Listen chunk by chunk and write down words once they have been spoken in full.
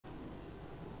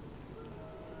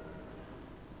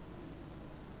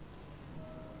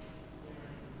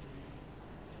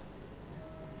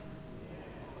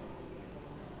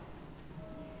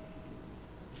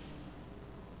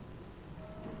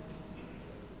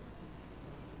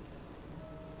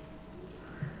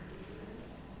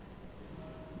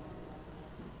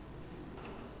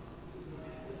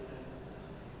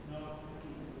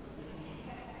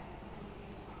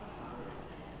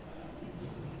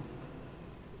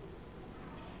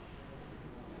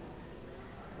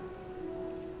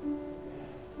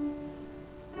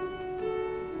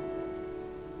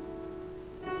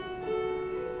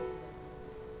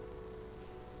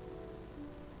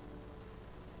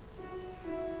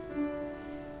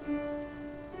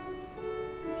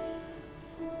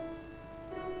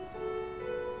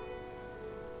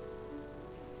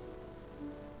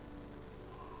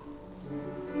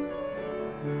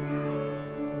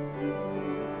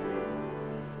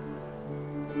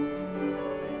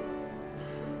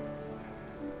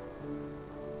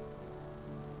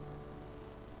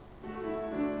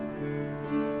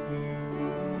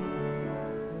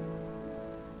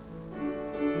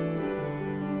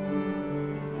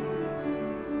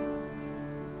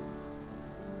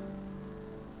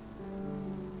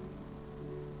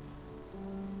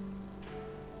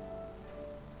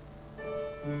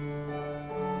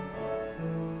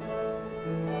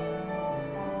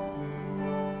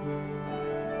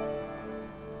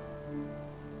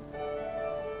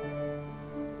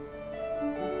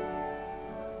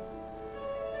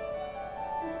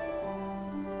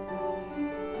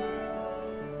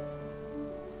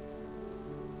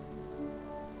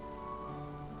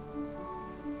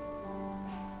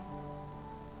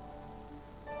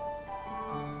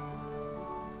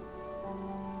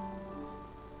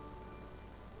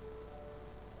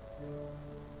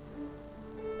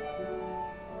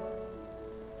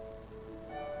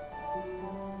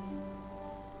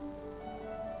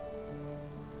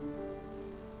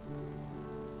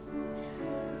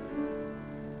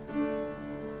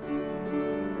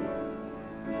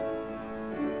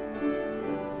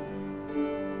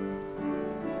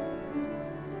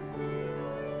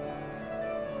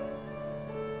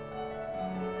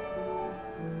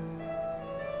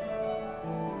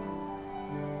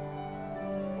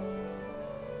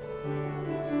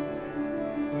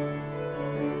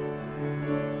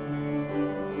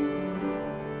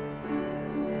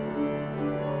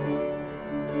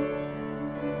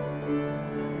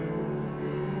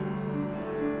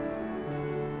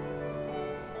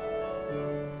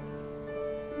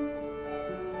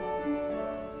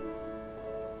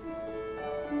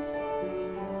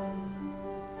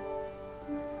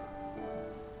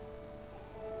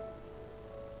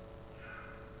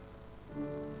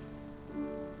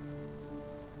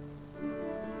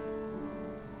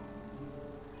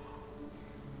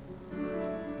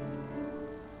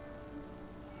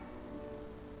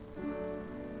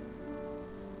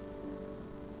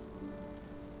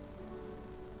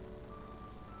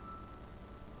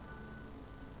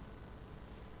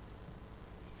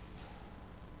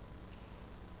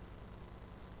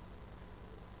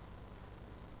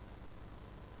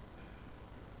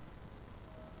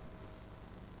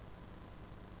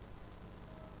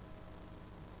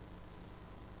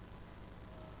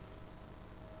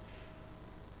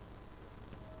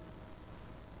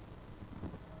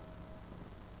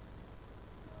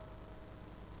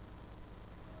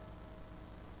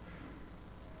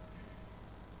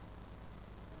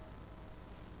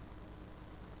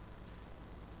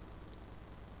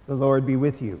The Lord be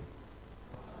with you.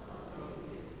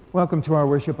 Welcome to our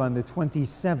worship on the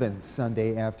 27th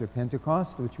Sunday after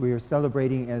Pentecost, which we are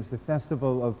celebrating as the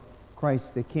festival of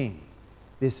Christ the King.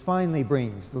 This finally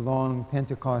brings the long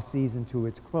Pentecost season to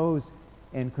its close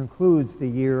and concludes the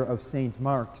year of St.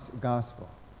 Mark's Gospel.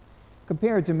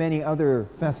 Compared to many other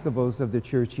festivals of the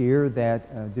church year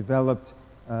that developed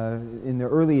in the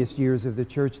earliest years of the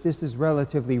church, this is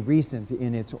relatively recent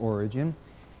in its origin.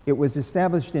 It was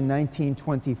established in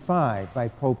 1925 by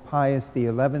Pope Pius XI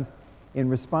in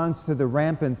response to the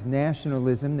rampant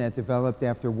nationalism that developed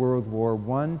after World War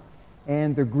I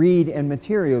and the greed and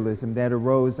materialism that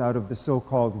arose out of the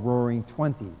so-called Roaring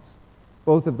Twenties.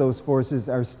 Both of those forces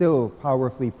are still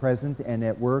powerfully present and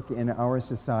at work in our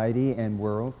society and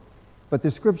world, but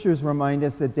the scriptures remind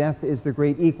us that death is the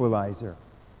great equalizer.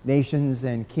 Nations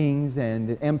and kings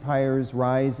and empires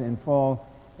rise and fall,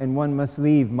 and one must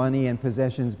leave money and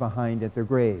possessions behind at the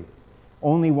grave.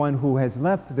 Only one who has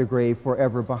left the grave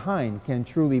forever behind can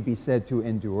truly be said to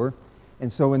endure.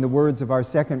 And so in the words of our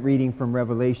second reading from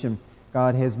Revelation,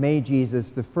 God has made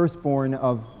Jesus the firstborn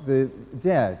of the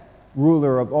dead,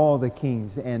 ruler of all the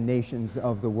kings and nations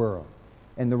of the world.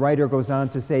 And the writer goes on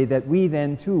to say that we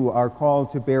then too are called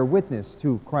to bear witness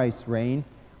to Christ's reign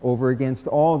over against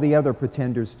all the other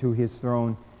pretenders to his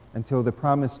throne until the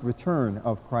promised return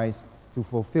of Christ to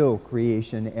fulfill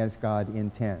creation as God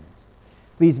intends.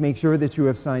 Please make sure that you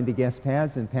have signed the guest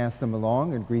pads and pass them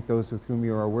along and greet those with whom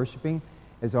you are worshiping.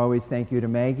 As always, thank you to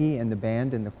Maggie and the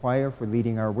band and the choir for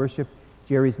leading our worship.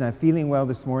 Jerry's not feeling well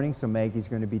this morning, so Maggie's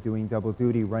going to be doing double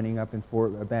duty, running up and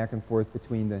back and forth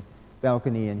between the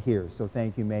balcony and here. So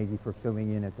thank you, Maggie, for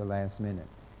filling in at the last minute.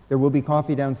 There will be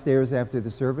coffee downstairs after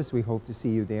the service. We hope to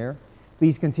see you there.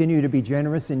 Please continue to be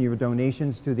generous in your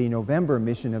donations to the November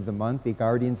mission of the month, the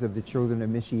Guardians of the Children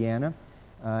of Michiana,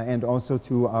 and also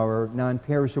to our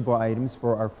non-perishable items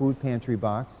for our food pantry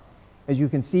box. As you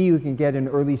can see, you can get an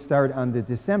early start on the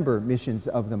December missions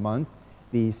of the month,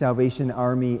 the Salvation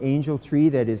Army Angel Tree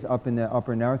that is up in the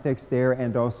upper narthex there,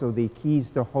 and also the Keys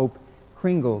to Hope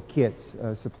Kringle kits,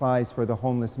 supplies for the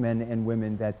homeless men and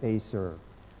women that they serve.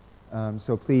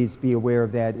 So please be aware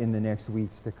of that in the next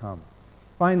weeks to come.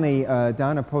 Finally,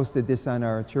 Donna posted this on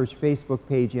our church Facebook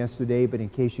page yesterday, but in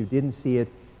case you didn't see it,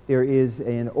 there is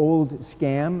an old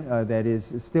scam that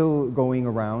is still going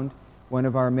around. One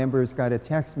of our members got a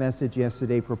text message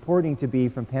yesterday purporting to be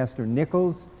from Pastor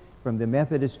Nichols from the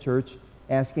Methodist Church,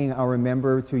 asking our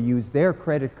member to use their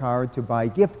credit card to buy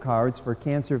gift cards for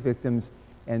cancer victims,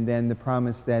 and then the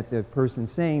promise that the person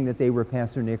saying that they were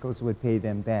Pastor Nichols would pay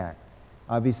them back.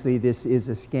 Obviously, this is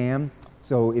a scam.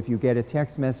 So if you get a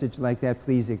text message like that,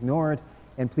 please ignore it,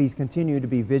 and please continue to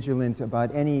be vigilant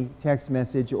about any text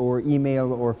message or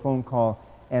email or phone call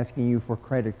asking you for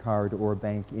credit card or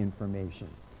bank information.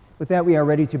 With that, we are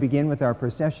ready to begin with our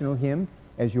processional hymn.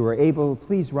 As you are able,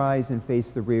 please rise and face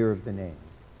the rear of the nave.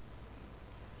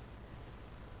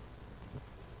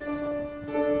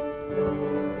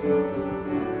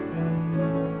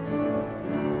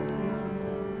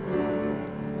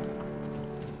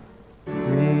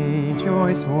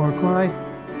 Rejoice for Christ.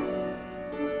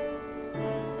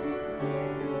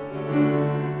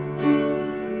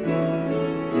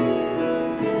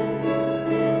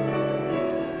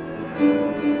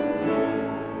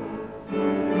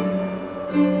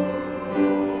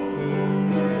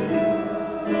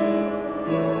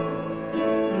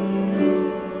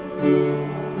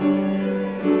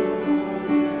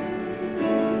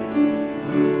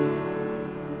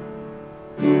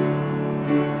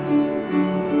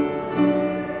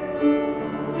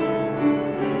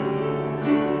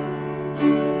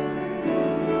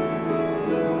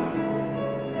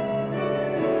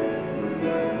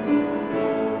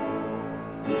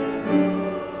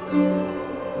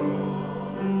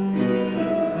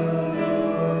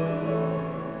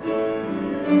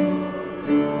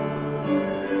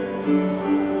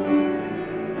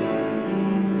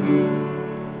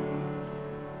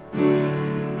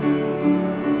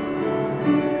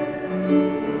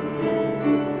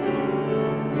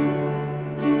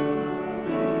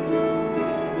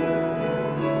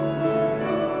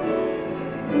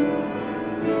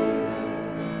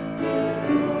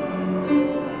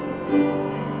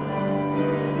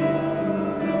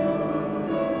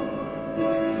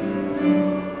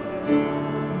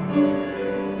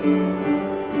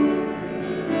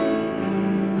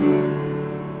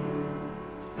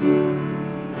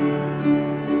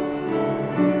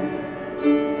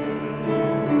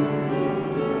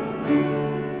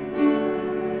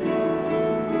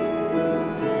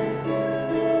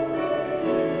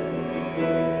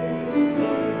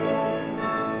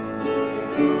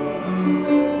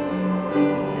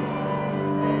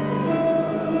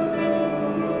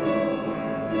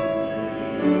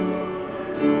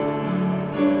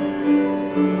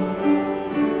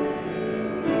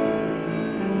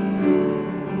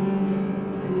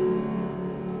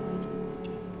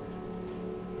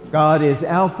 God is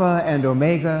Alpha and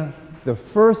Omega, the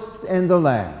first and the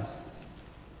last.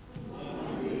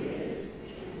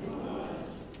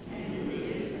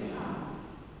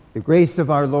 The grace of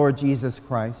our Lord Jesus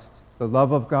Christ, the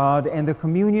love of God, and the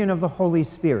communion of the Holy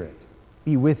Spirit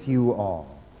be with you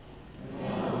all.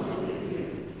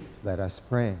 Let us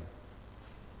pray.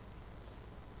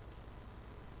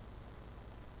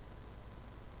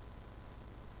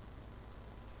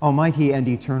 Almighty and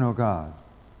eternal God,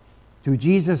 to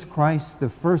Jesus Christ, the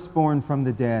firstborn from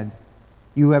the dead,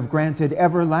 you have granted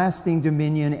everlasting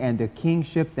dominion and a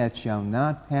kingship that shall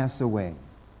not pass away.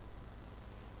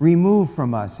 Remove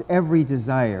from us every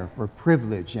desire for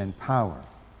privilege and power,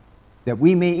 that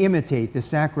we may imitate the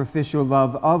sacrificial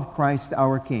love of Christ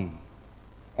our King,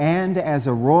 and as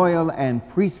a royal and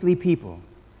priestly people,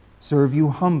 serve you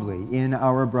humbly in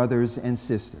our brothers and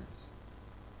sisters.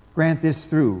 Grant this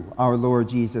through our Lord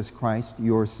Jesus Christ,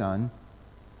 your Son,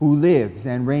 who lives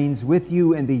and reigns with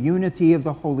you in the unity of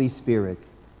the Holy Spirit,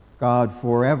 God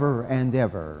forever and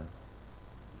ever.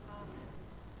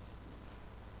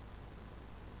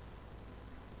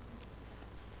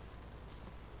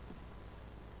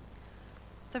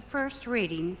 The first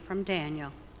reading from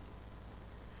Daniel.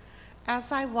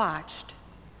 As I watched,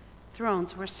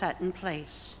 thrones were set in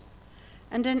place,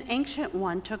 and an ancient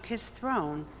one took his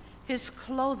throne. His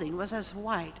clothing was as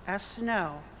white as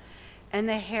snow, and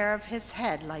the hair of his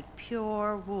head like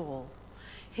pure wool.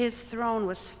 His throne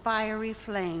was fiery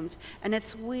flames, and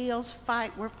its wheels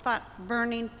were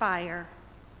burning fire.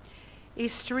 A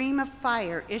stream of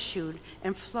fire issued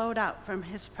and flowed out from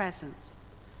his presence.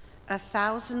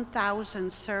 1,000,000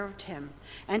 served him,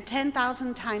 and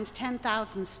 10,000 times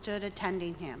 10,000 stood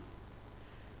attending him.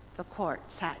 The court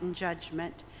sat in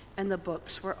judgment, and the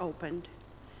books were opened.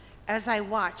 As I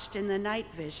watched in the night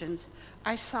visions,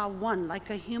 I saw one like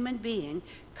a human being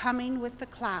coming with the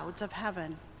clouds of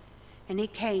heaven. And he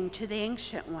came to the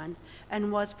Ancient One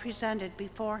and was presented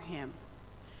before him.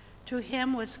 To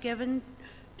him was given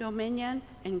dominion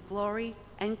and glory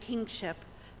and kingship,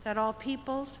 that all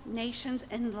peoples, nations,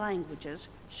 and languages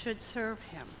should serve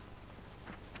him.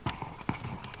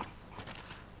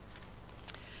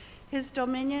 His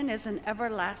dominion is an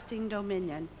everlasting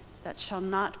dominion that shall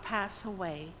not pass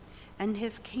away, and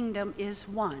his kingdom is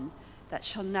one that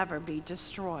shall never be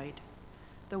destroyed.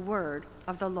 The word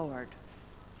of the Lord.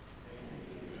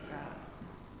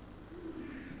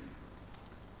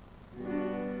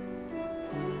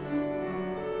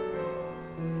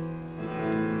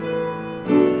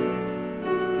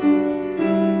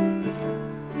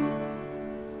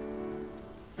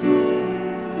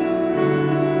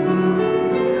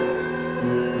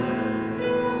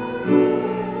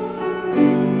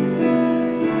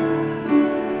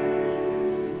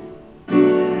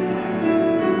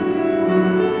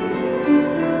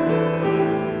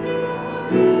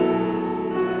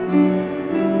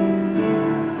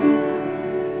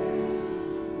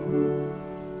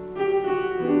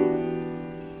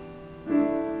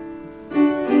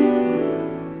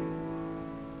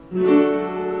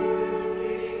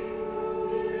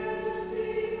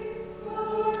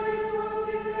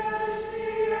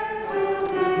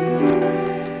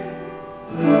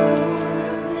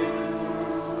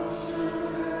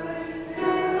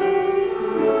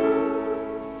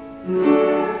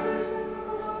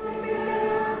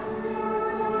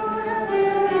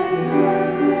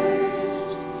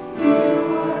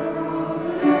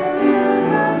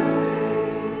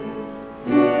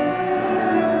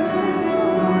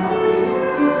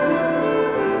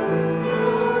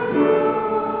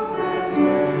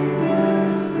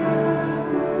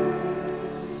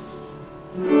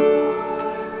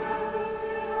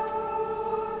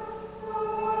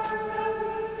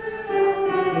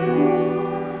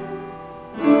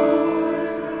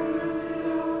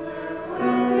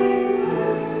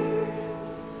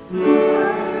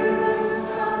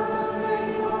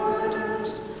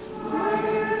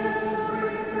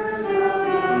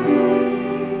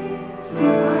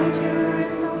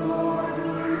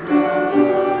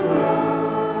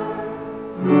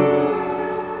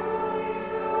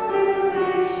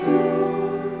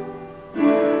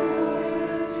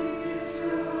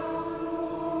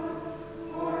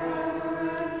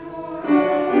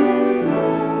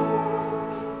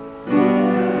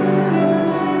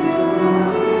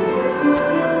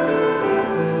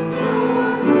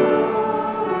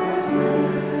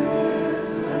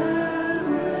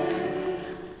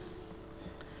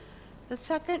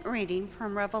 Second reading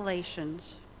from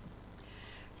Revelations.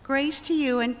 Grace to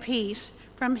you and peace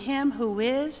from him who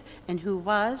is, and who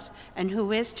was, and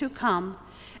who is to come,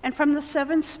 and from the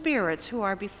 7 spirits who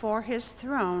are before his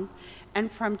throne,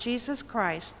 and from Jesus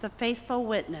Christ, the faithful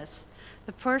witness,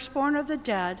 the firstborn of the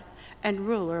dead and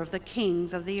ruler of the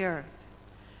kings of the earth.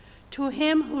 To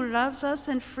him who loves us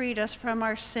and freed us from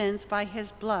our sins by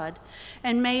his blood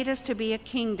and made us to be a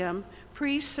kingdom,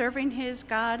 priests serving his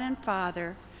God and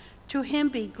Father, to him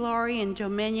be glory and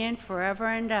dominion forever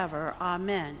and ever.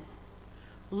 Amen.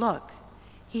 Look,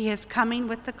 he is coming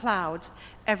with the clouds.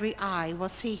 Every eye will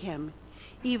see him,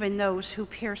 even those who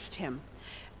pierced him.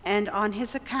 And on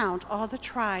his account all the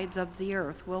tribes of the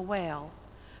earth will wail.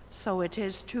 So it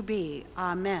is to be.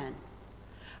 Amen.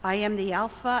 I am the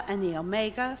Alpha and the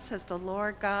Omega, says the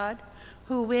Lord God,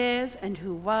 who is and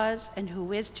who was and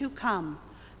who is to come,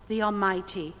 the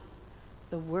Almighty.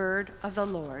 The word of the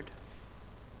Lord.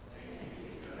 Thanks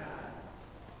be to God.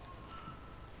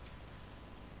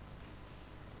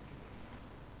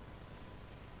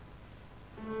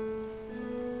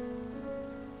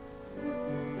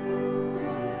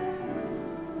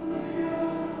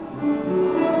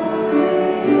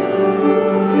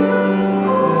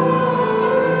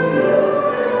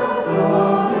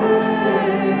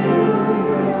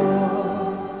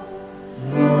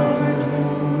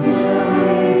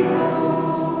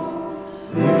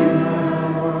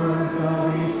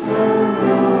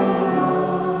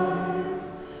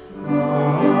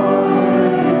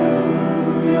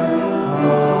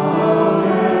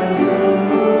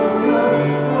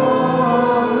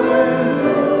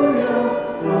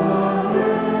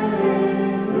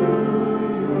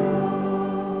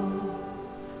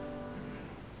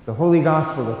 Holy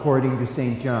Gospel according to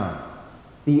St. John,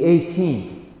 the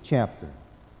 18th chapter.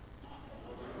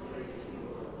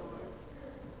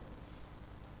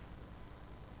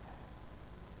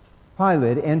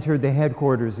 Pilate entered the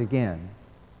headquarters again,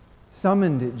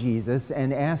 summoned Jesus,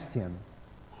 and asked him,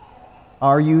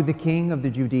 "Are you the king of the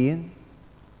Judeans?"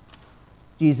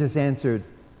 Jesus answered,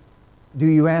 "Do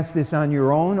you ask this on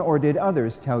your own, or did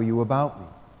others tell you about me?"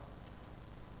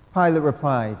 Pilate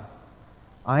replied,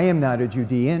 "I am not a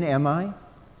Judean, am I?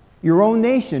 Your own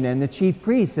nation and the chief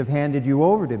priests have handed you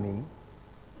over to me.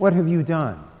 What have you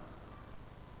done?"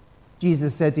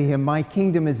 Jesus said to him, "My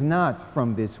kingdom is not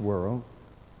from this world.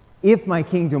 If my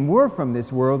kingdom were from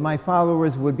this world, my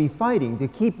followers would be fighting to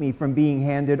keep me from being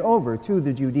handed over to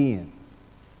the Judeans.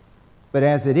 But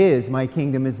as it is, my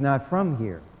kingdom is not from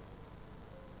here."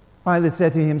 Pilate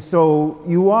said to him, "So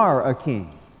you are a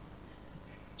king?"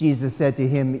 Jesus said to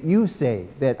him, "You say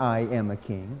that I am a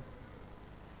king.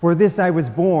 For this I was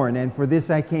born, and for this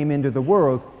I came into the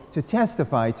world, to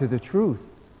testify to the truth.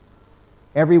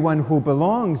 Everyone who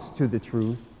belongs to the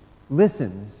truth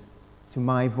listens to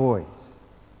my voice."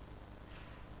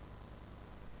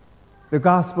 The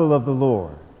Gospel of the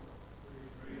Lord.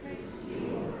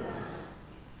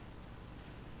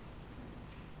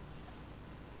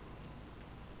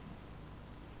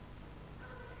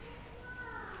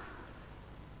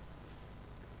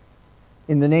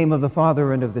 In the name of the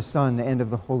Father, and of the Son, and of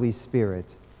the Holy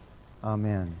Spirit.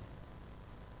 Amen.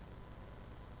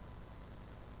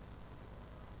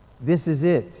 This is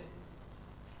it,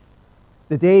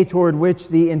 the day toward which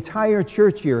the entire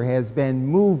church year has been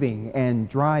moving and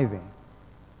driving.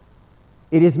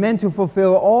 It is meant to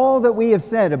fulfill all that we have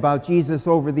said about Jesus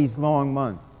over these long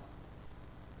months.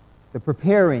 The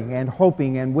preparing and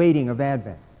hoping and waiting of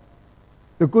Advent.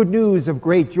 The good news of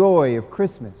great joy of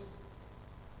Christmas.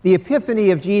 The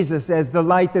epiphany of Jesus as the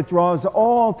light that draws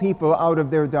all people out of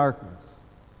their darkness.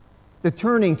 The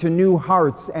turning to new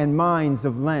hearts and minds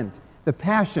of Lent. The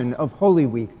passion of Holy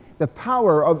Week. The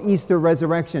power of Easter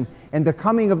resurrection. And the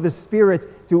coming of the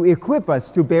Spirit to equip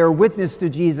us to bear witness to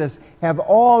Jesus have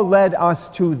all led us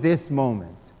to this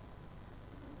moment.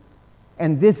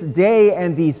 And this day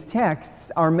and these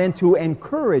texts are meant to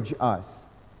encourage us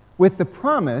with the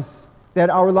promise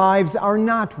that our lives are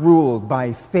not ruled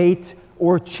by fate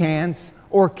or chance,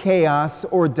 or chaos,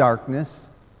 or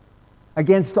darkness.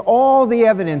 Against all the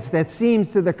evidence that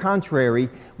seems to the contrary,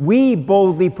 we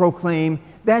boldly proclaim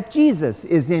that Jesus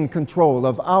is in control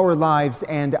of our lives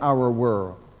and our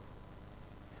world.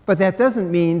 But that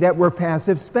doesn't mean that we're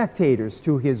passive spectators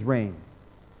to his reign.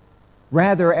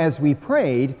 Rather, as we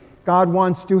prayed, God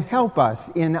wants to help us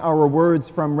in our words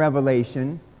from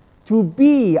Revelation to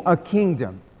be a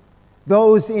kingdom,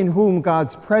 those in whom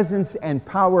God's presence and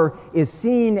power is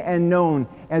seen and known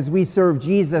as we serve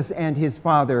Jesus and his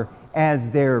Father as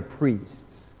their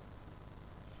priests.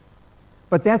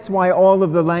 But that's why all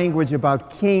of the language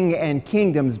about king and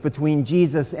kingdoms between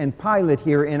Jesus and Pilate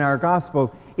here in our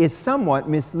gospel is somewhat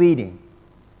misleading.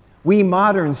 We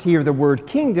moderns hear the word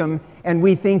kingdom and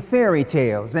we think fairy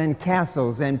tales and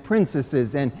castles and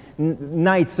princesses and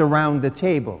knights around the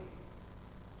table.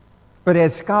 But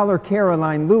as scholar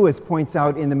Caroline Lewis points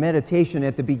out in the meditation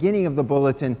at the beginning of the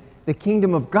bulletin, the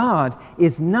kingdom of God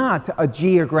is not a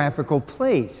geographical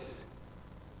place.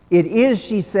 It is,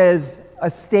 she says, a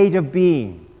state of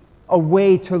being, a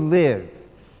way to live,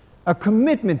 a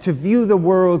commitment to view the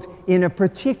world in a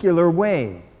particular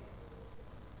way.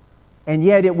 And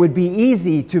yet it would be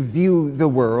easy to view the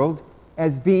world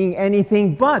as being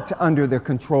anything but under the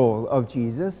control of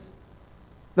Jesus.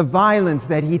 The violence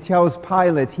that he tells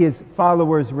Pilate his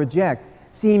followers reject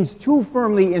seems too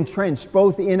firmly entrenched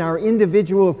both in our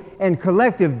individual and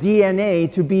collective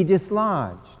DNA to be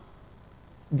dislodged.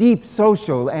 Deep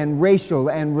social and racial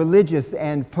and religious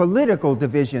and political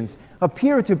divisions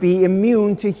appear to be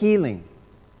immune to healing.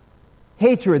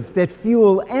 Hatreds that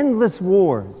fuel endless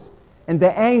wars and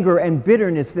the anger and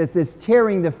bitterness that is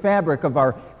tearing the fabric of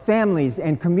our families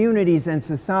and communities and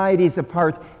societies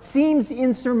apart seems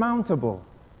insurmountable.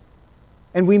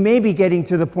 And we may be getting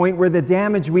to the point where the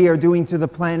damage we are doing to the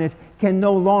planet can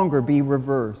no longer be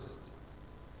reversed.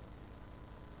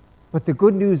 But the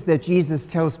good news that Jesus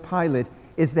tells Pilate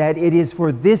is that it is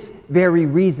for this very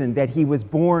reason that he was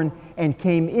born and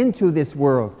came into this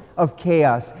world of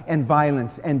chaos and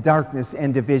violence and darkness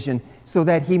and division, so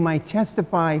that he might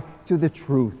testify to the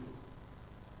truth.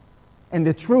 And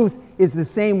the truth is the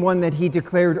same one that he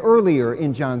declared earlier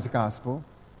in John's Gospel,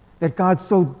 that God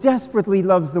so desperately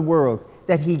loves the world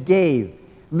that he gave,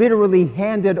 literally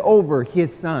handed over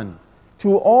his Son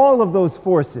to all of those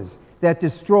forces that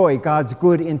destroy God's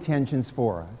good intentions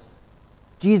for us.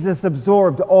 Jesus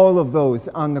absorbed all of those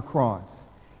on the cross.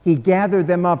 He gathered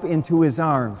them up into his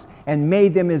arms and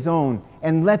made them his own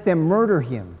and let them murder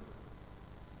him.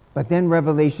 But then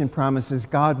Revelation promises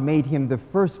God made him the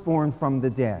firstborn from the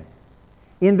dead.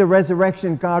 In the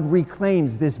resurrection, God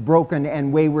reclaims this broken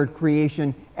and wayward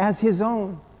creation as his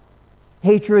own.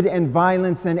 Hatred and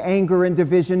violence and anger and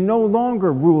division no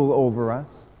longer rule over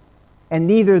us, and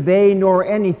neither they nor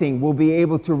anything will be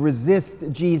able to resist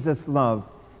Jesus' love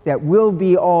that will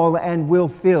be all and will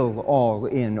fill all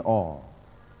in all.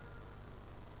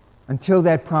 Until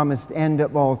that promised end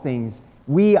of all things,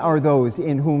 we are those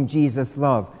in whom Jesus'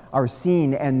 love are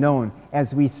seen and known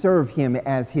as we serve him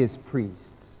as his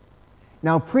priests.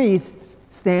 Now, priests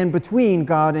stand between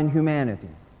God and humanity.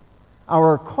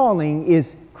 Our calling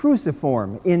is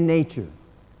cruciform in nature.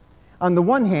 On the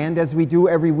one hand, as we do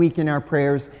every week in our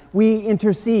prayers, we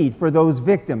intercede for those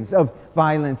victims of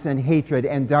violence and hatred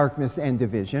and darkness and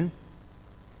division.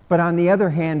 But on the other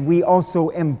hand, we also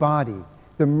embody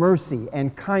the mercy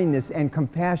and kindness and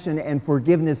compassion and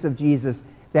forgiveness of Jesus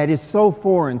that is so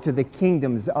foreign to the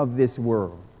kingdoms of this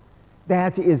world.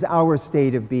 That is our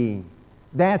state of being.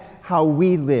 That's how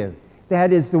we live.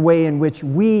 That is the way in which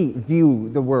we view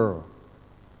the world.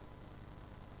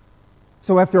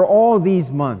 So after all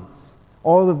these months,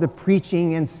 all of the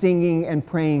preaching and singing and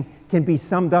praying can be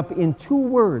summed up in two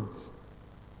words.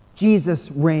 Jesus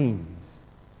reigns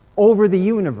over the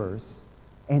universe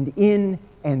and in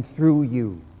and through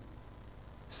you.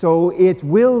 So it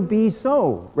will be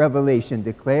so, Revelation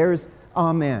declares.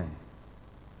 Amen.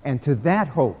 And to that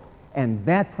hope and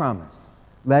that promise,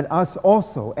 let us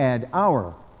also add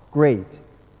our great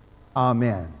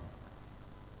Amen.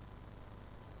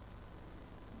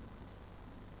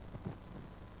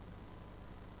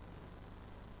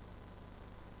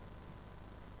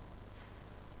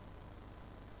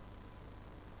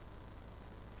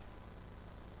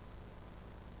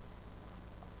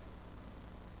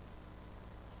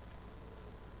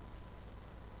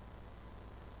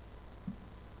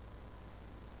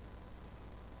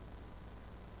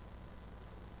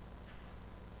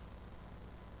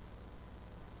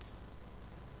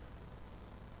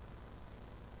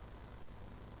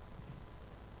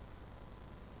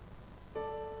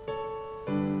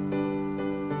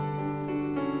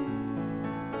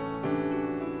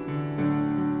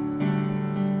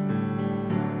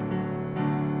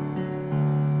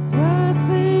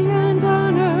 Blessing and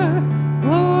honor,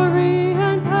 glory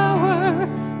and power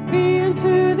be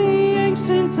unto the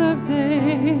Ancient of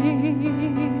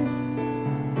Days.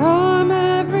 From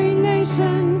every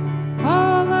nation,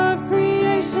 all of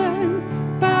creation,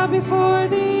 bow before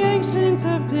the Ancient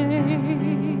of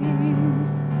Days.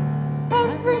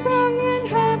 Every tongue in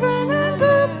heaven and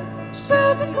earth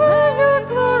shall declare your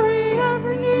glory.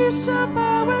 Every knee shall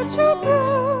bow at your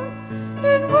throne.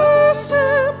 In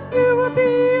worship you will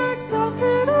be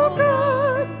exalted, O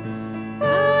God,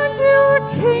 and your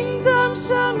kingdom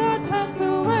shall not pass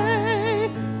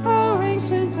away, O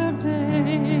Ancient of Days.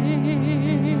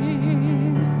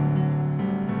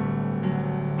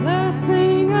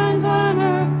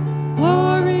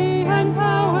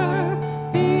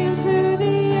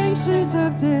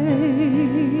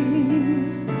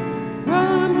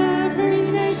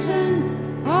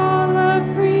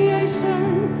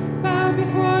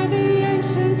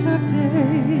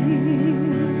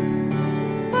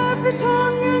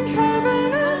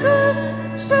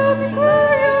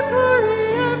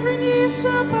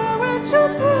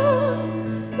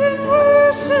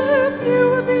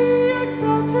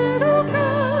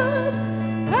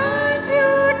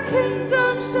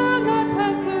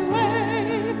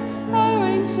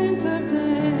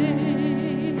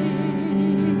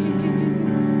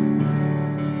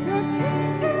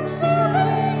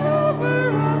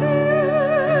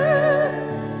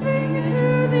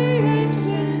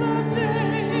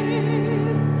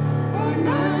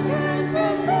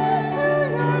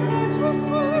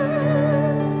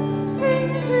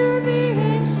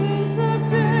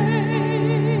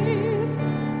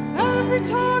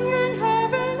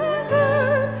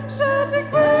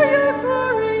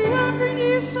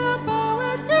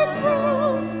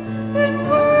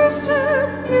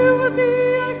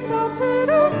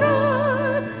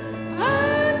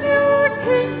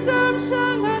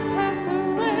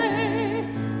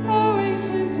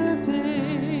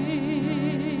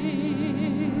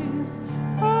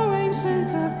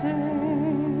 of days.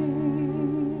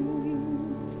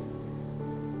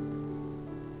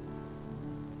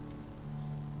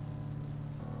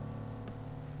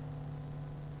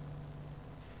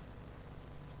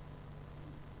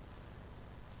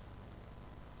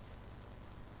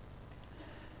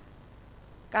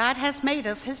 God has made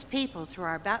us his people through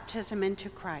our baptism into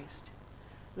Christ.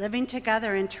 Living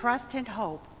together in trust and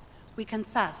hope, we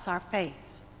confess our faith.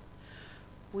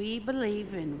 We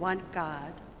believe in one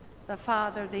God, the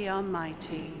Father, the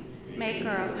Almighty, maker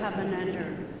of heaven and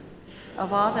earth,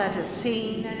 of all that is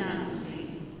seen and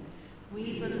unseen.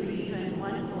 We believe in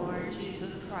one Lord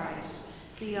Jesus Christ,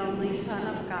 the only Son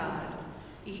of God,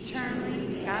 eternally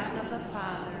begotten of the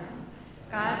Father,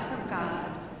 God from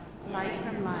God, light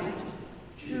from light,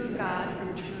 true God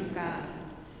from true God,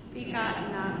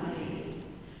 begotten, not made,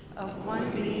 of one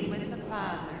being with the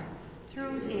Father.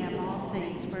 Through him all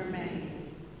things were made.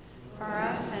 For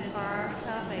us and for our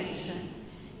salvation,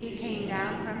 he came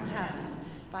down from heaven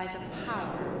by the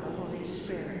power of the Holy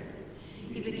Spirit.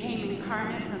 He became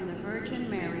incarnate from the Virgin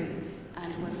Mary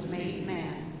and was made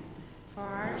man. For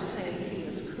our sake he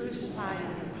was crucified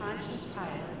under Pontius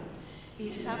Pilate.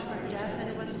 He suffered death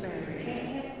and was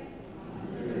buried. On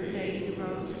the third day he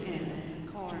rose again in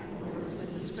accordance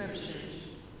with the Scriptures.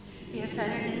 He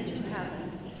ascended into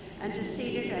heaven and is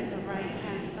seated at the right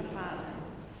hand of the Father.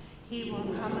 He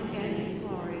will come again in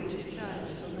glory to judge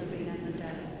the living and the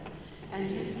dead,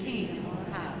 and his kingdom will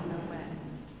have no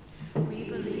end. We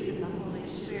believe in the Holy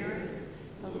Spirit,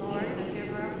 the Lord, the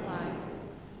giver of life,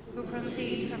 who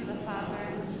proceeds from the Father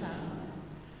and the Son.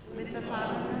 With the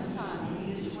Father and the Son,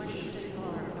 he is worshipped and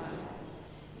glorified.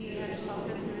 He has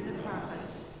spoken through the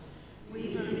prophets.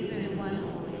 We believe in one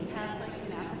holy, Catholic,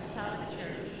 and Apostolic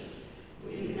Church.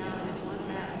 We acknowledge one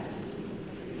baptism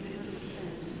for the forgiveness of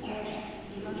sins.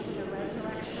 We look for the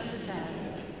resurrection of the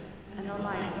dead and the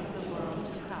life of the world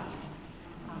to come.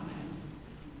 Amen.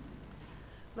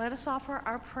 Let us offer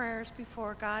our prayers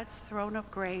before God's throne of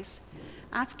grace,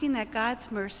 asking that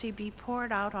God's mercy be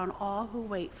poured out on all who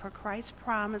wait for Christ's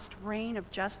promised reign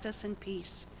of justice and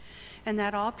peace, and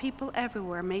that all people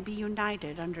everywhere may be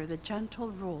united under the gentle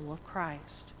rule of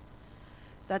Christ.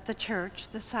 That the Church,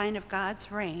 the sign of God's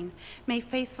reign, may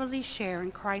faithfully share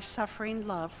in Christ's suffering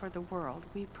love for the world,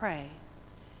 we pray.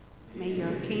 May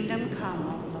your kingdom come,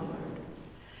 O Lord.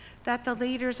 That the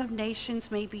leaders of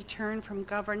nations may be turned from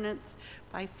governance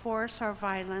by force or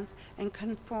violence and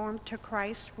conform to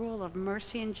Christ's rule of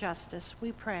mercy and justice,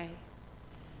 we pray.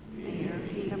 May your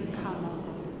kingdom come, O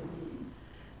Lord.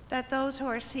 That those who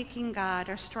are seeking God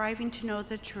or striving to know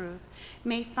the truth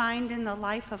may find in the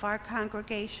life of our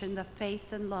congregation the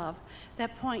faith and love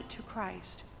that point to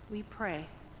Christ, we pray.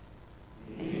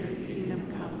 May your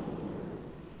kingdom come.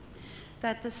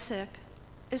 That the sick,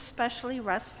 especially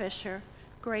Russ Fisher,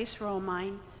 Grace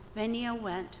Romine, Venia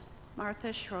Wendt,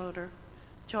 Martha Schroeder,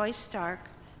 Joyce Stark,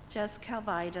 Jess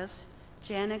Calvidas,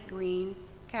 Janet Green,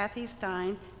 Kathy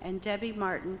Stein, and Debbie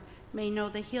Martin may know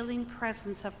the healing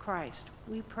presence of Christ,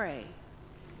 we pray.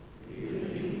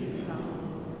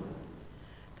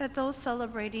 That those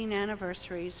celebrating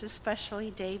anniversaries,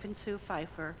 especially Dave and Sue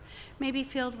Pfeiffer, may be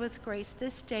filled with grace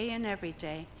this day and every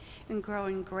day, and grow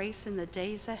in grace in the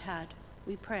days ahead,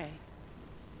 we pray.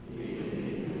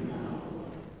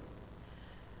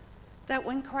 That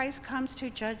when Christ comes to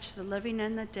judge the living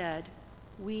and the dead,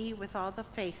 we, with all the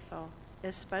faithful,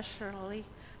 especially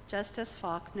Justice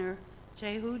Faulkner,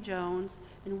 Jehu Jones,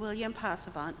 and William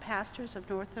Passavant, pastors of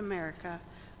North America,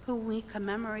 whom we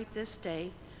commemorate this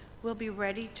day, will be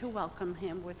ready to welcome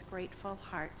him with grateful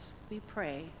hearts. We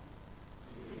pray.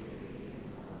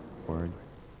 Lord,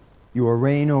 your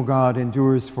reign, O God,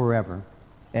 endures forever,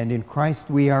 and in Christ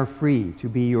we are free to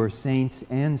be your saints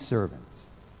and servants.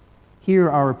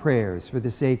 Hear our prayers for the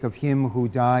sake of him who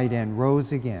died and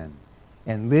rose again,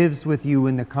 and lives with you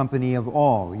in the company of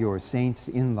all your saints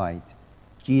in light,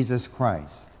 Jesus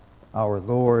Christ, our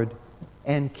Lord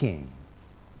and King.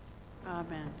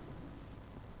 Amen.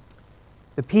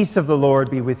 The peace of the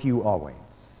Lord be with you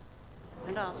always.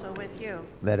 And also with you.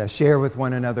 Let us share with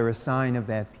one another a sign of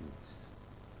that peace.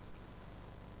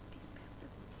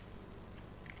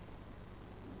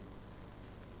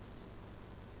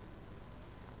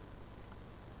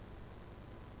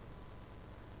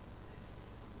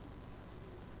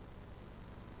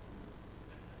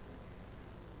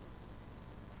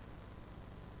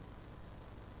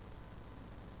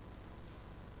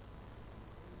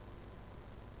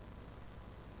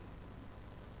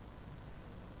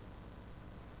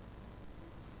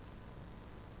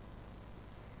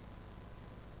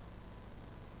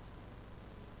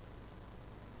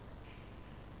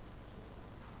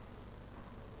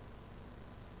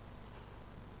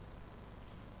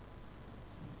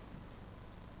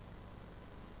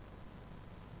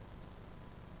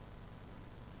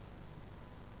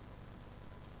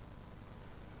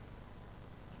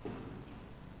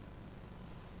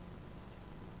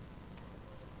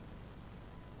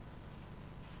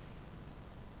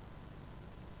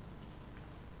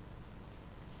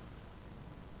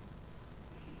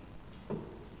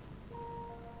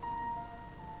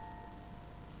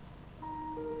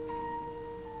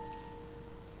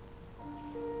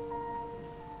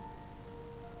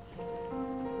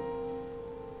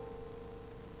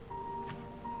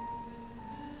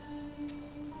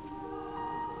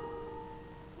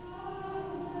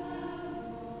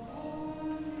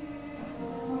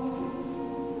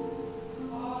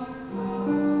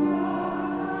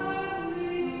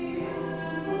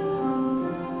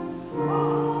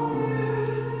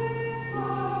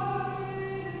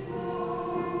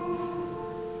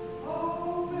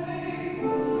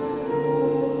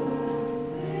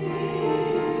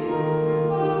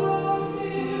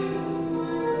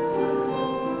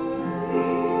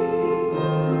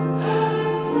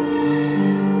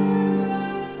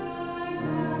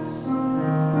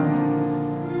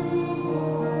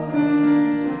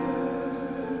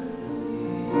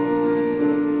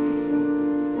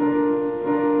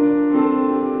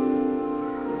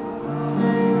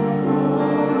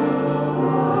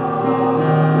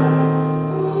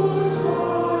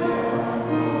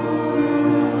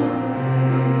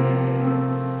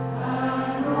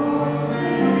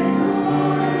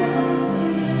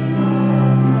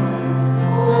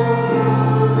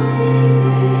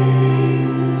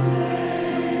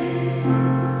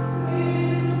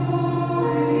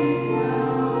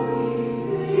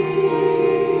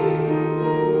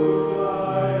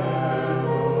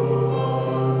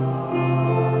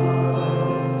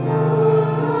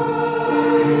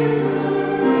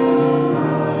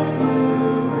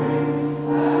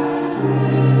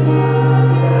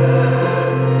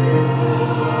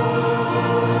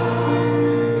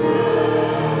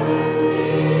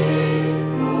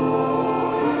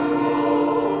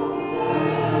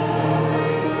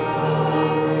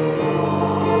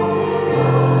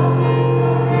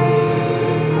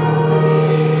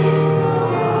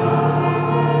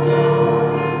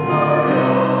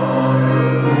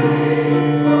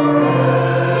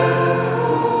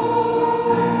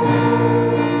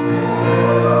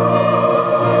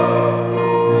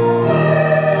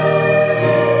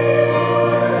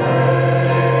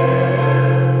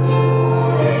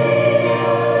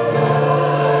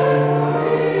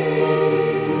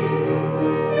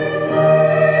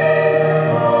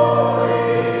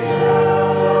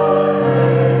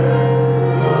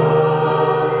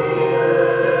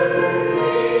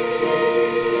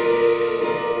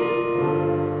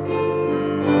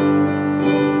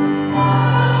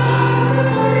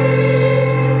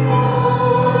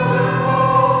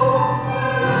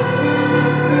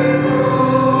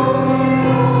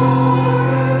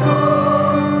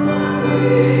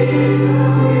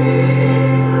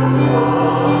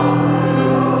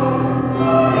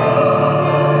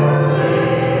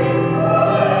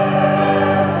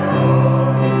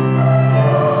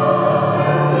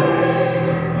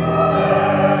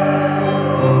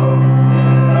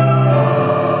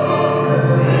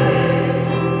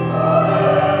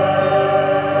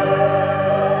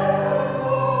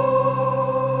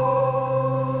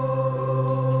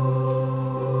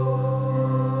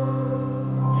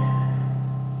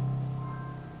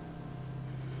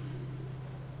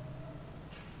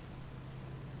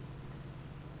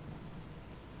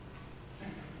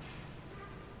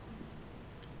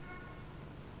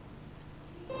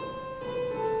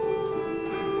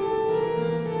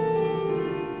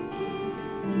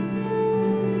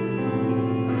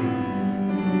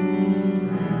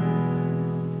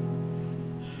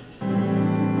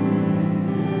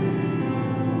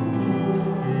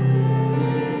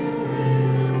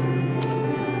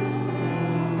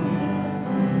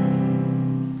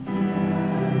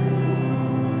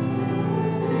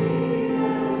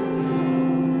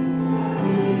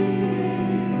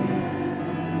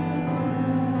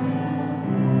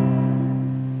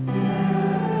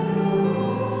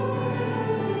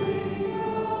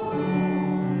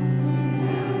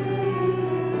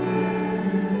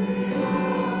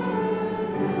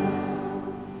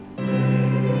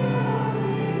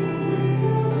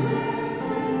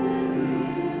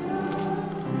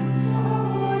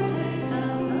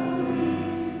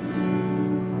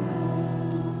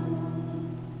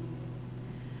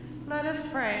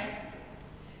 pray.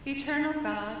 Eternal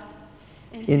God,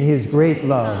 in his great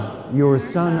love, your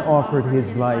Son offered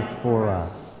his life for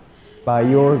us. By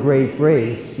your great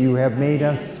grace, you have made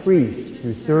us priests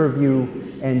to serve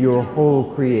you and your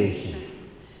whole creation.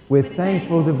 With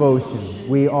thankful devotion,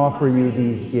 we offer you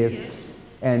these gifts,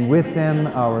 and with them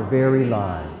our very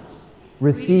lives.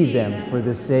 Receive them for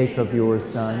the sake of your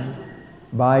Son.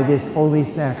 By this holy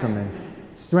sacrament,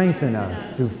 strengthen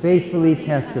us to faithfully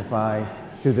testify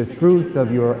to the truth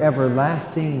of your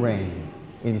everlasting reign.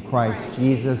 In Christ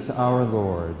Jesus our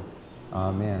Lord.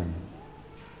 Amen.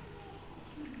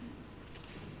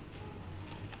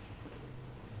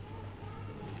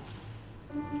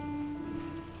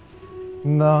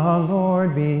 The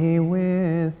Lord be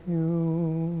with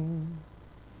you.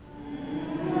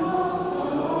 And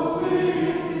also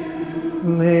with you.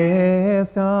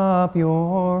 Lift up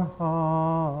your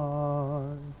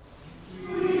hearts.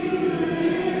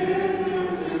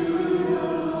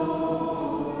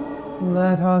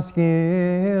 Let us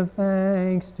give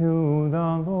thanks to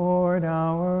the Lord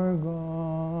our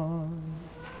God.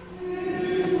 It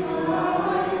is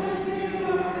right to give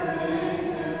our thanks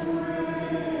and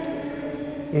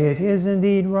praise. It is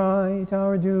indeed right,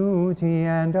 our duty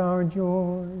and our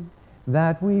joy,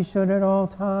 that we should at all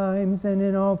times and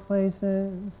in all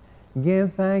places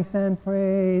give thanks and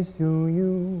praise to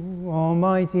you,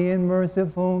 Almighty and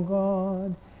merciful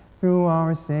God, through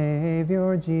our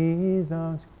Savior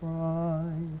Jesus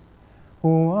Christ,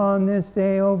 who on this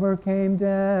day overcame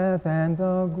death and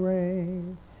the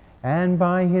grave, and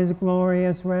by his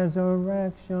glorious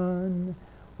resurrection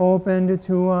opened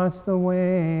to us the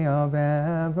way of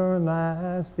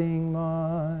everlasting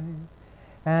life.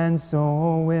 And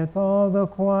so with all the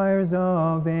choirs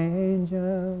of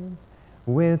angels,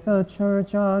 with the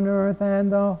church on earth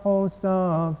and the hosts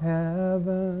of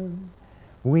heaven,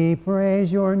 we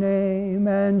praise your name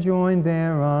and join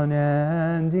their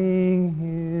unending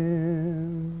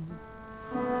hymn.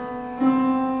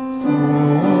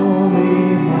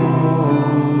 Holy,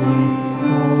 holy,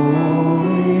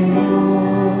 holy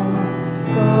Lord,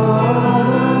 God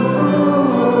of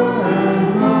power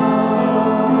and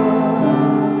might,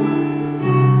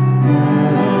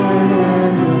 heaven and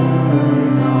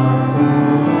earth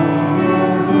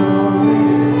are full of your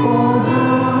glory.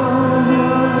 Hosanna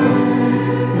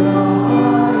in the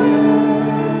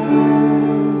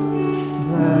highest.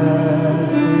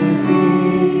 Blessed is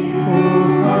he who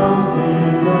comes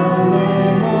in the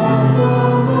name of the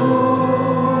Lord.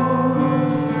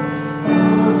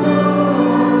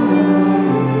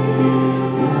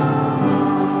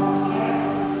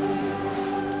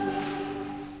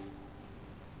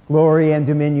 Glory and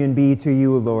dominion be to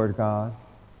you, Lord God.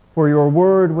 For your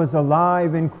word was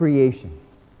alive in creation,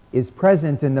 is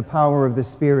present in the power of the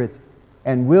Spirit,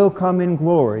 and will come in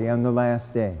glory on the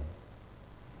last day.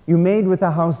 You made with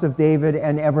the house of David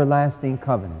an everlasting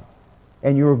covenant,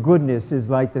 and your goodness is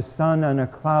like the sun on a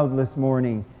cloudless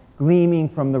morning, gleaming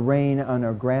from the rain on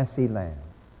a grassy land.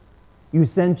 You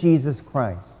sent Jesus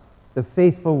Christ, the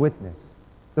faithful witness,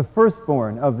 the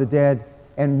firstborn of the dead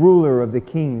and ruler of the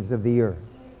kings of the earth.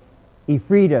 He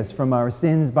freed us from our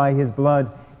sins by his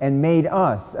blood and made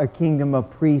us a kingdom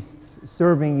of priests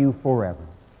serving you forever.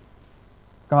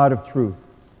 God of truth,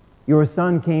 your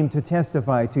Son came to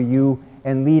testify to you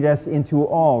and lead us into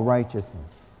all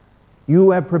righteousness.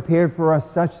 You have prepared for us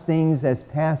such things as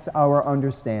pass our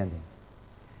understanding.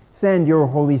 Send your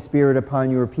Holy Spirit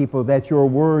upon your people, that your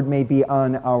word may be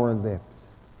on our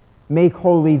lips. Make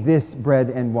holy this bread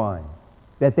and wine,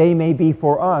 that they may be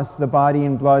for us the body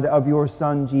and blood of your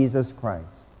Son, Jesus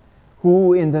Christ,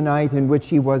 who in the night in which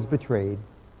he was betrayed,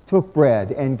 took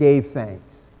bread and gave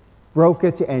thanks, broke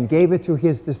it and gave it to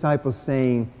his disciples,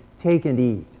 saying, "Take and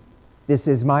eat. This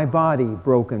is my body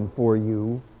broken for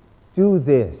you. Do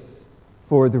this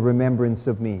for the remembrance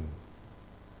of me."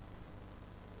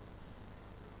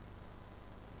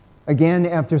 Again,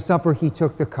 after supper, he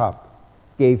took the cup,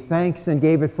 gave thanks, and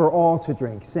gave it for all to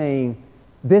drink, saying,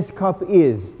 "This cup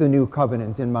is the new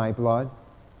covenant in my blood,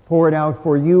 poured out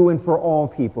for you and for all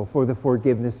people for the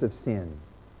forgiveness of sin.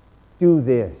 Do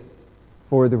this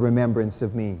for the remembrance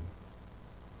of me."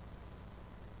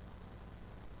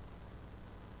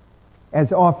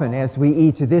 As often as we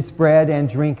eat this bread and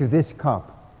drink this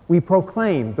cup, we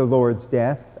proclaim the Lord's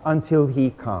death until he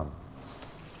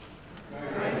comes.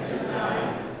 Christ has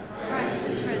died. Christ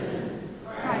is risen.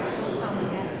 Christ will come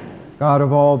again. God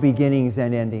of all beginnings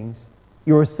and endings,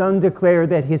 your Son declared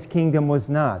that his kingdom was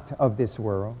not of this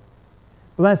world.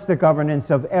 Bless the governance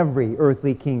of every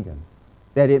earthly kingdom,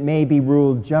 that it may be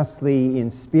ruled justly in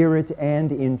spirit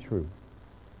and in truth.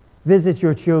 Visit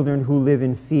your children who live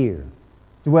in fear,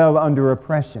 dwell under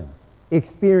oppression,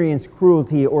 experience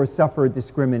cruelty or suffer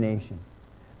discrimination.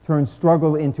 Turn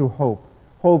struggle into hope,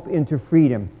 hope into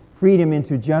freedom, freedom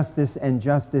into justice, and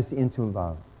justice into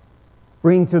love.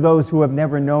 Bring to those who have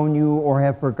never known you or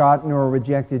have forgotten or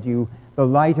rejected you the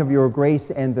light of your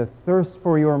grace and the thirst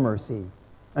for your mercy,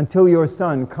 until your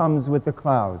Son comes with the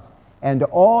clouds, and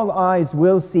all eyes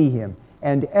will see him,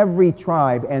 and every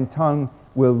tribe and tongue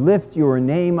will lift your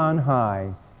name on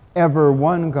high, ever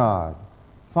one God,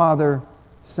 Father,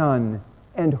 Son,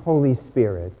 and Holy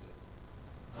Spirit.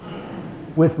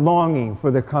 With longing for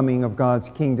the coming of God's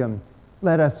kingdom,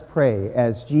 let us pray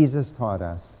as Jesus taught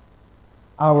us.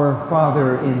 Our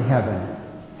Father in heaven,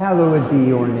 hallowed be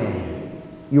your name.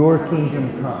 Your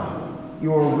kingdom come,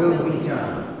 your will be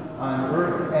done, on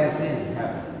earth as in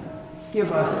heaven.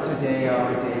 Give us today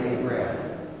our daily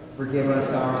bread. Forgive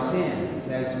us our sins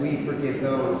as we forgive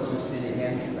those who sin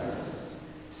against us.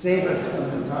 Save us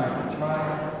from the time of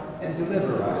trial and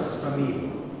deliver us from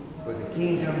evil. For the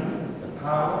kingdom, the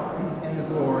power, and the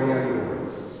glory are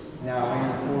yours, now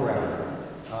and forever.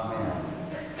 Amen.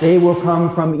 They will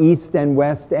come from east and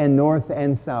west and north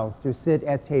and south to sit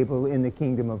at table in the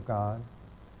kingdom of God.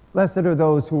 Blessed are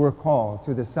those who are called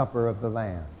to the supper of the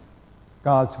Lamb.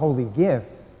 God's holy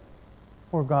gifts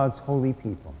for God's holy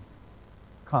people.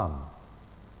 Come,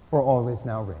 for all is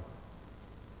now ready.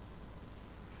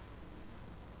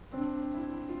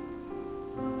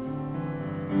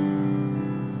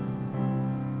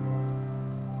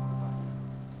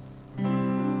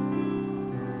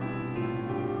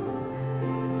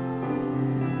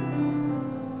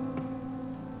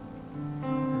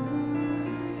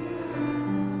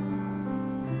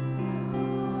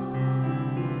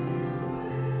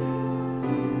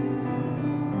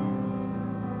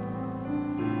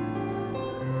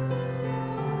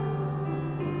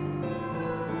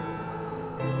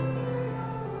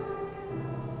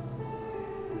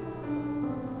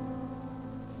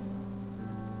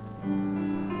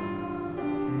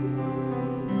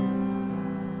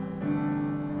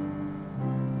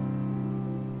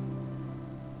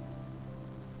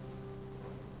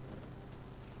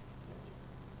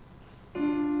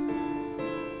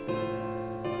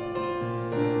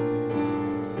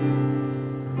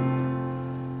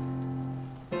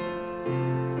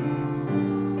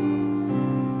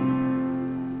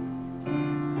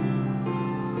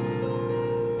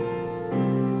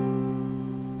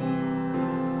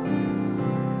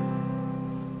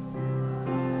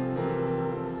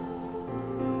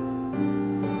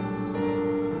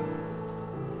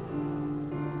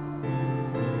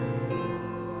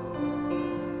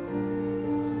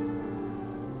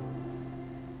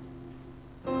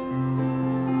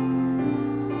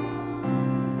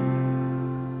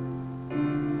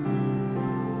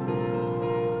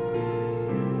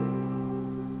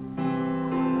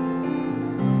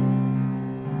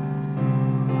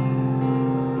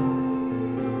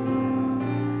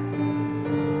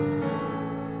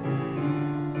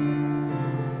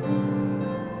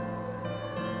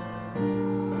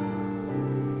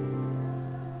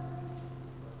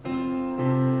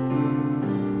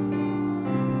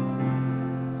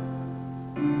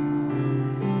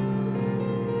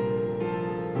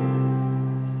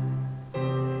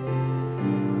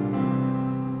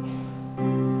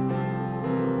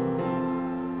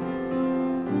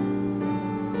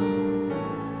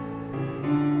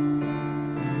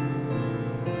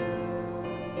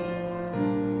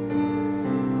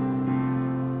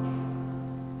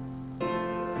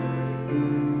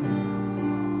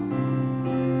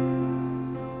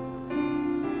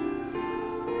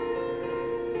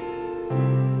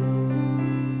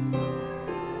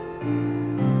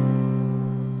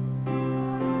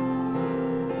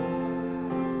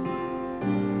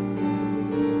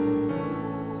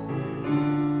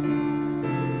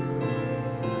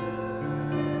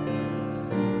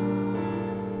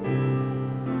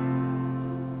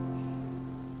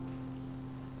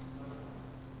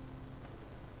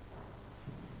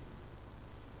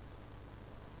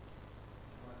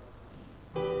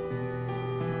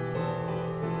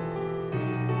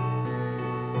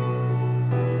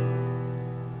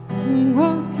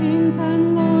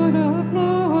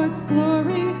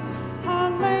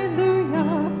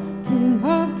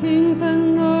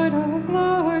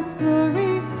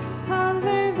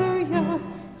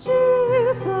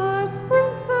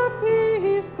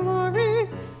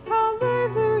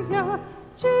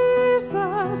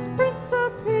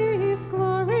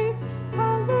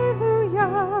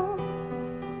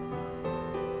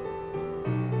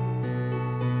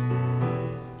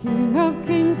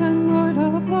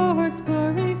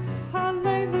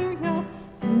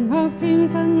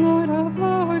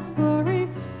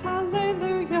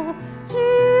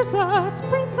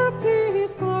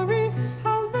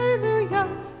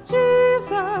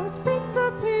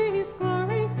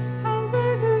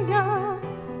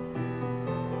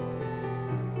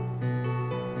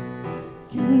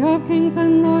 of kings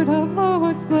and Lord of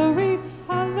lords, glory,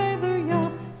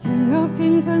 hallelujah. King of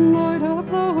kings and Lord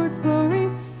of lords, glory,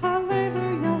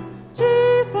 hallelujah.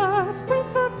 Jesus,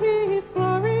 Prince of Peace,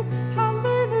 glory,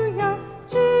 hallelujah.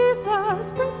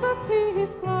 Jesus, Prince of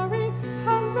Peace, glory,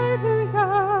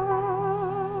 hallelujah.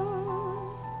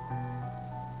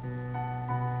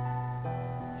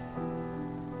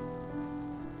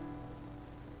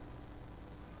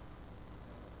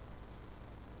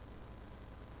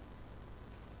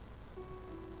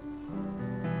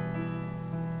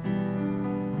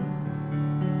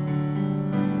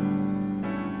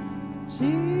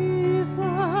 Jesus,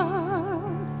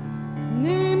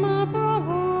 name above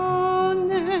all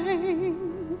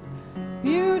names,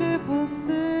 beautiful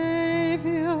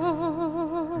Savior,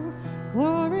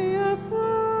 glorious Lord,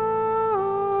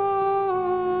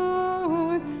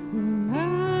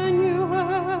 Emmanuel,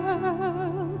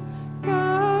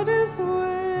 God is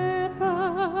with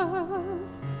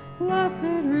us,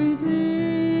 blessed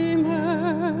Redeemer,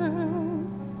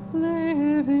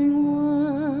 living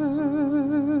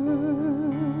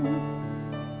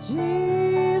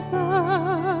Jesus,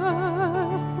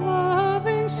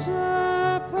 loving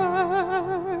shepherd,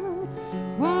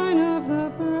 vine of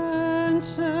the branches,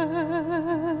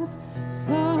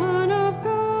 Son of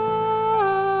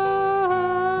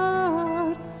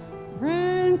God,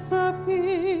 Prince of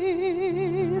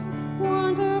Peace,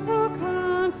 wonderful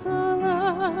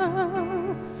Counselor,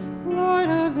 Lord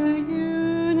of the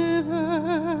universe,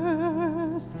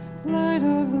 Light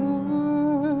of the world.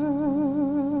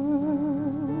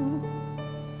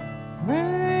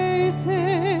 Praise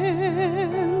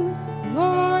him,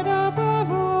 Lord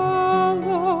above all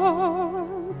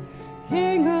lords,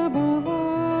 King above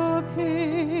all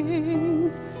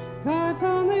kings, God's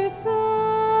only Son,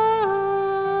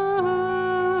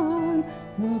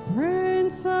 the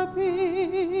Prince of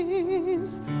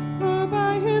Peace, who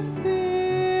by his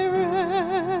Spirit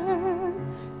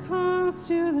comes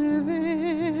to live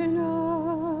in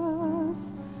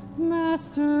us,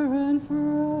 Master and friend.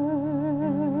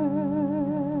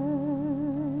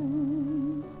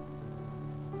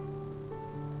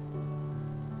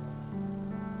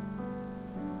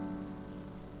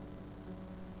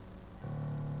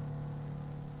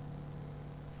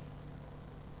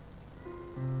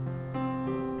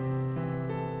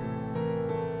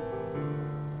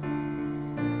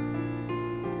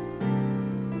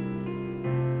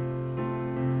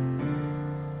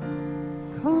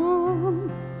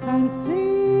 Come and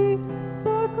see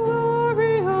the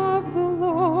glory of the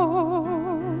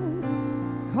Lord.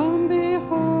 Come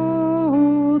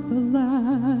behold the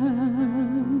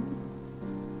Lamb.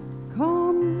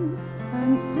 Come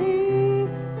and see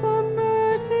the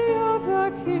mercy of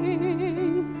the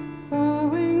King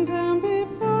bowing down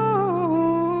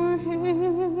before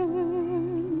him.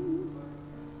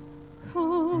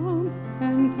 Come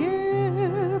and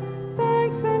give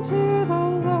thanks unto the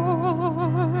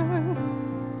Lord.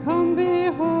 Come behold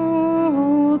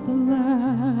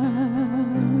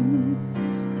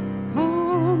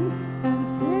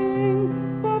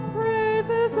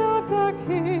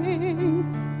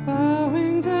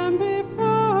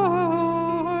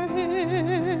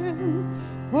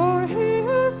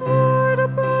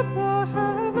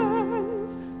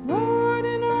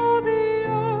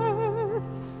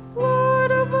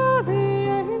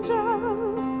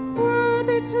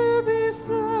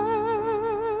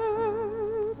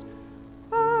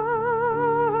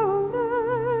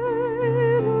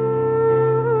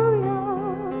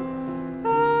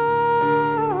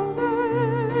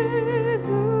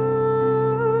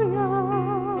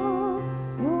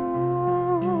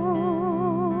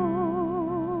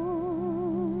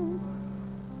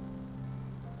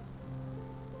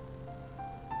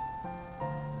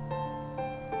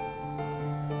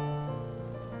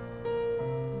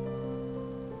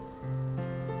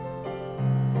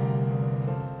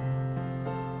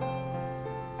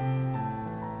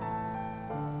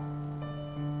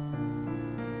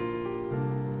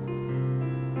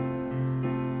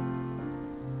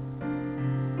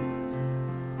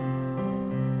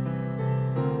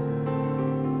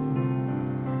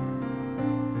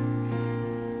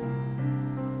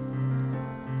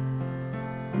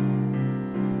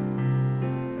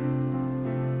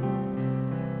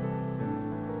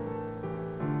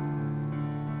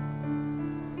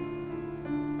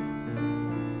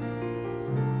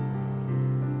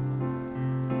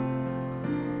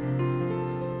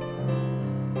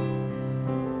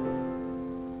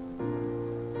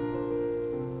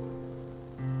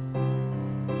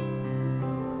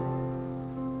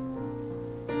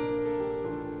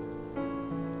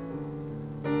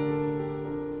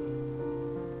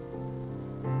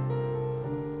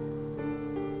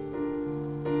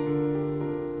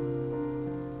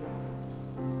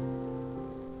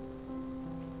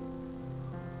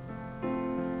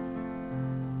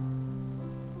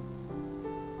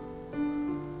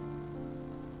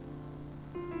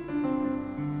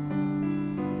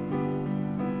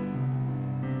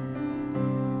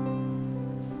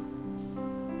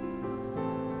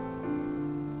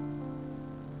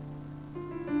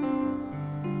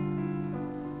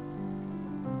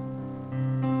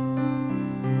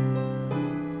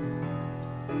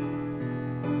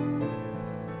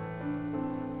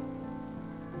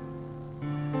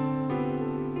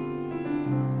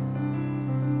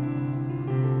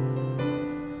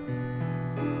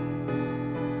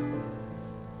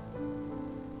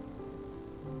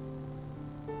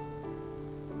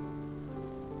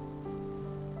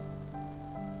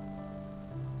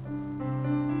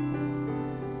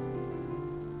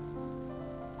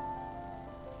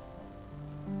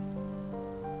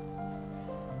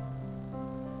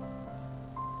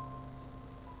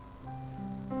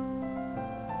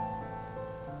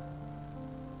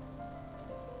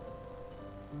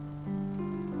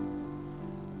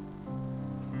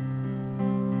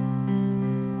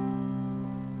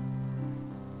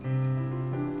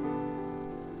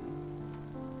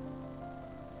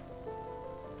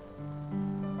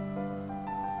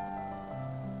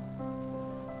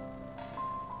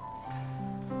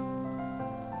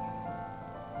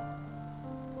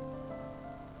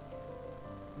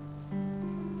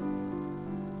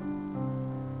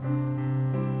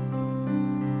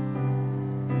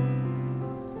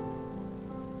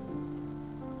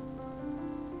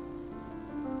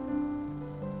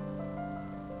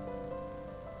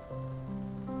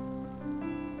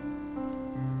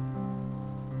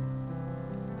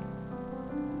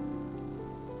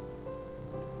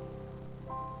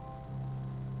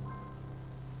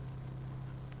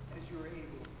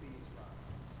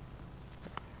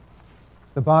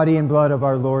The body and blood of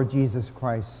our Lord Jesus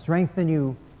Christ strengthen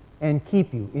you and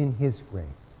keep you in his grace.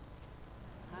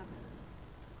 Amen.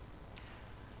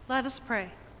 Let us pray.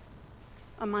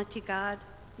 Almighty God,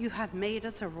 you have made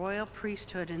us a royal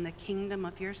priesthood in the kingdom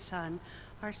of your Son,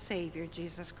 our Savior,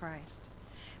 Jesus Christ.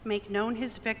 Make known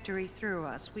his victory through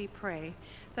us, we pray,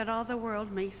 that all the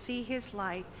world may see his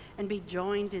light and be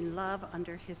joined in love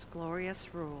under his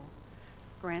glorious rule.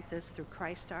 Grant this through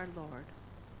Christ our Lord.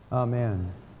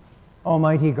 Amen.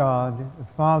 Almighty God,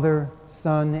 Father,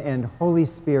 Son, and Holy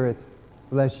Spirit,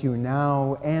 bless you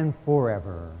now and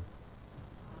forever.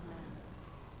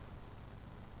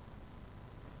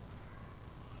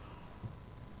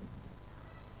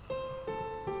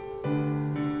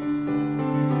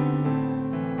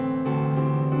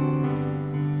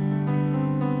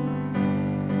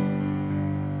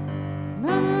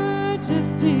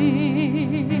 Majesty,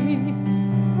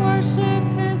 worship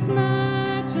his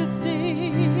majesty.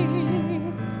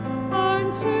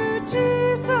 Unto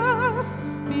Jesus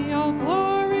be all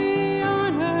glory,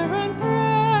 honor, and praise.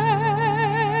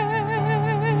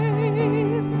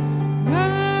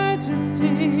 Majesty,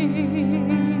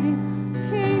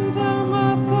 kingdom,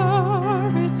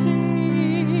 authority,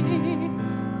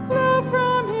 flow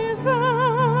from his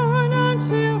throne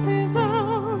unto his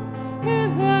own,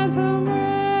 his anthem raise.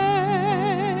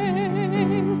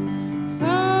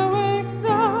 So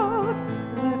exalt,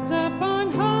 lift up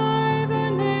on high the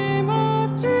name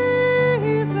of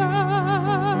Jesus.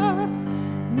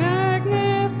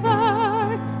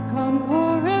 Magnify, come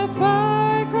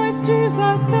glorify Christ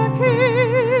Jesus the King.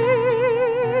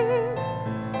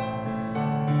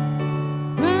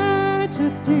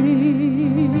 Majesty,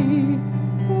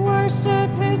 worship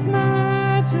his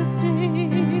majesty.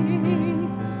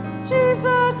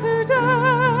 Jesus who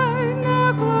died,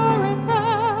 now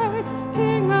glorified,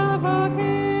 King of all kings.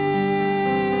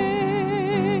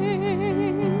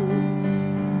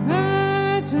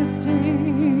 Majesty,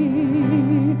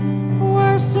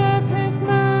 worship his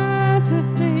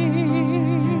majesty.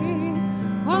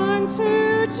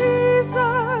 Unto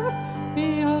Jesus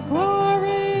be all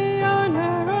glory,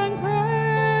 honor, and praise.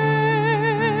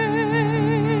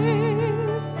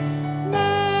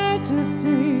 Majesty,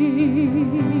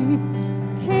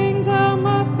 kingdom,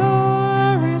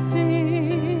 authority,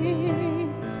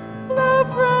 flow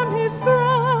from his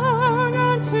throne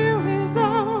unto his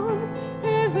own,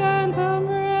 his anthem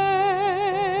raise.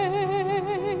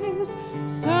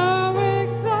 So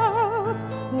exalt,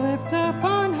 lift up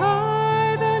on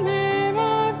high the name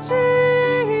of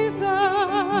Jesus.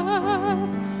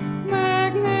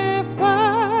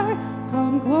 Magnify,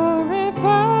 come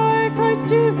glorify Christ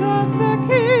Jesus the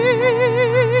King.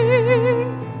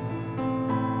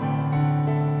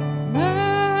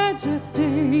 Majesty,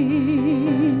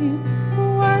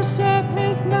 worship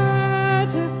his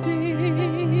majesty.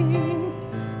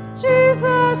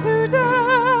 Jesus who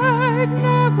died,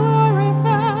 now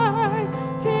glorified,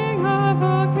 King of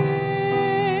all kings.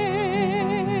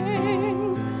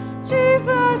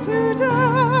 Jesus who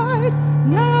died,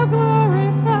 now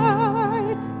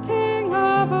glorified, King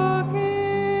of all kings.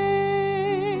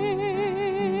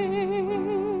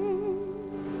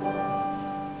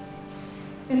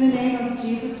 In the name of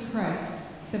Jesus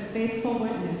Christ, the faithful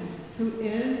witness, who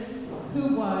is,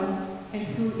 who was, and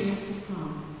who is to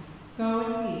come, go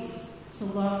in peace to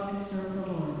love and serve the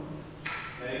Lord.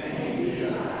 Thanks be to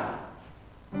God.